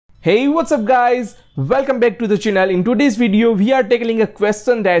Hey, what's up guys? Welcome back to the channel. In today's video, we are tackling a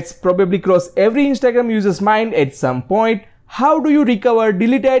question that's probably crossed every Instagram user's mind at some point. How do you recover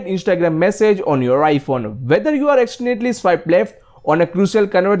deleted Instagram message on your iPhone? Whether you are accidentally swiped left on a crucial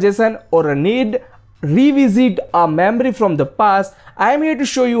conversation or need revisit a memory from the past, I am here to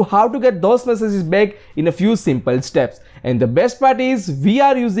show you how to get those messages back in a few simple steps. And the best part is we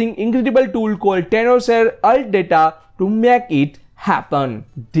are using incredible tool called Tenorshare UltData to make it happen.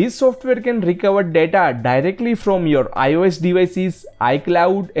 This software can recover data directly from your iOS devices,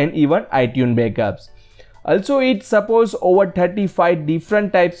 iCloud and even iTunes backups. Also, it supports over 35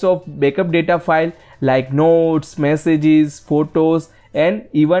 different types of backup data file like notes, messages, photos and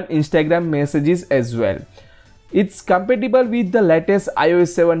even Instagram messages as well. It's compatible with the latest iOS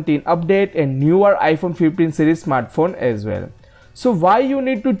 17 update and newer iPhone 15 series smartphone as well. So why you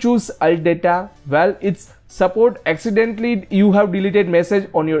need to choose UltData? Well, it's support accidentally you have deleted message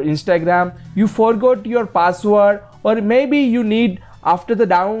on your Instagram, you forgot your password, or maybe you need after the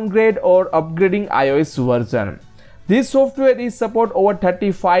downgrade or upgrading iOS version. This software is support over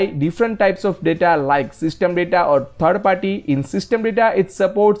 35 different types of data like system data or third party. In system data, it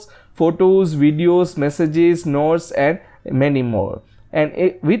supports photos, videos, messages, notes and many more.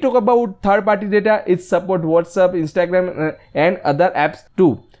 And we talk about third party data, it support WhatsApp, Instagram and other apps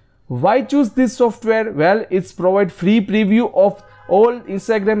too. Why choose this software? Well, it's provide free preview of all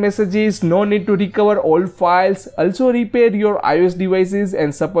Instagram messages, no need to recover all files, also repair your iOS devices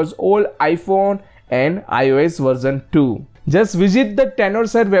and supports all iPhone and iOS version 2. Just visit the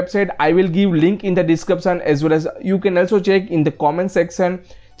Tenorshare website. I will give link in the description as well as you can also check in the comment section.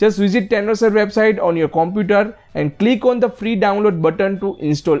 Just visit Tenorshare website on your computer and click on the free download button to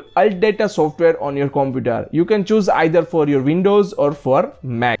install UltData software on your computer. You can choose either for your Windows or for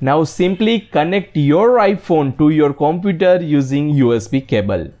Mac. Now simply connect your iPhone to your computer using USB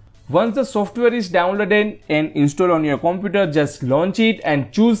cable. Once the software is downloaded and installed on your computer, just launch it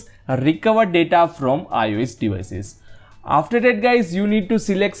and choose recover data from iOS devices. After that guys, you need to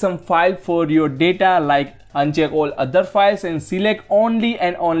select some file for your data like uncheck all other files and select only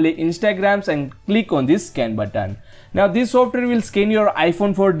and only Instagrams and click on this scan button. Now this software will scan your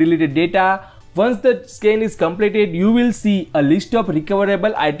iPhone for deleted data. Once the scan is completed, you will see a list of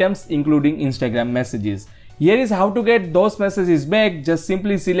recoverable items including Instagram messages. Here is how to get those messages back. Just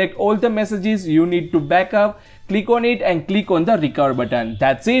simply select all the messages you need to backup, click on it and click on the recover button.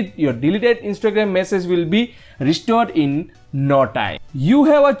 That's it. Your deleted Instagram message will be restored in no time. You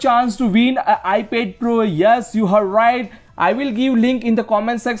have a chance to win an iPad Pro. Yes, you are right. I will give link in the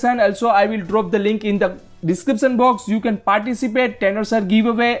comment section. Also, I will drop the link in the description box. You can participate Tenorshare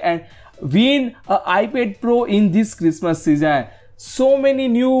giveaway and win an iPad Pro in this Christmas season. So many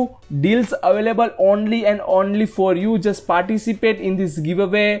new deals available only and only for you. Just participate in this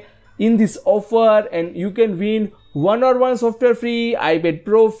giveaway, in this offer, and you can win one or one software free, iPad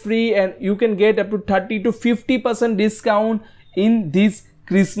Pro free, and you can get up to 30 to 50% discount in this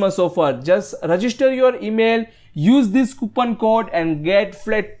Christmas offer. Just register your email, use this coupon code and get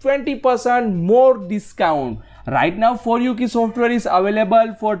flat 20% more discount. Right now For2Key software is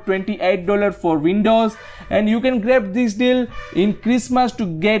available for $28 for Windows, and you can grab this deal in Christmas to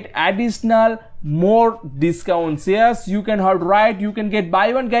get additional more discounts. Yes, you can have right, you can get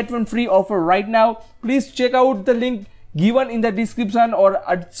buy one get one free offer right now. Please check out the link given in the description or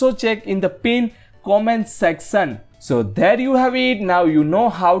also check in the pinned comment section. So there you have it. Now you know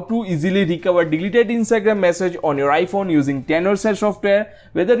how to easily recover deleted Instagram message on your iPhone using Tenorshare software.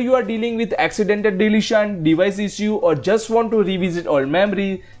 Whether you are dealing with accidental deletion, device issue or just want to revisit old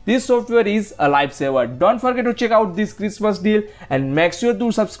memory, this software is a lifesaver. Don't forget to check out this Christmas deal and make sure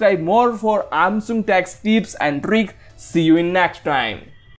to subscribe more for Samsung tech tips and tricks. See you in next time.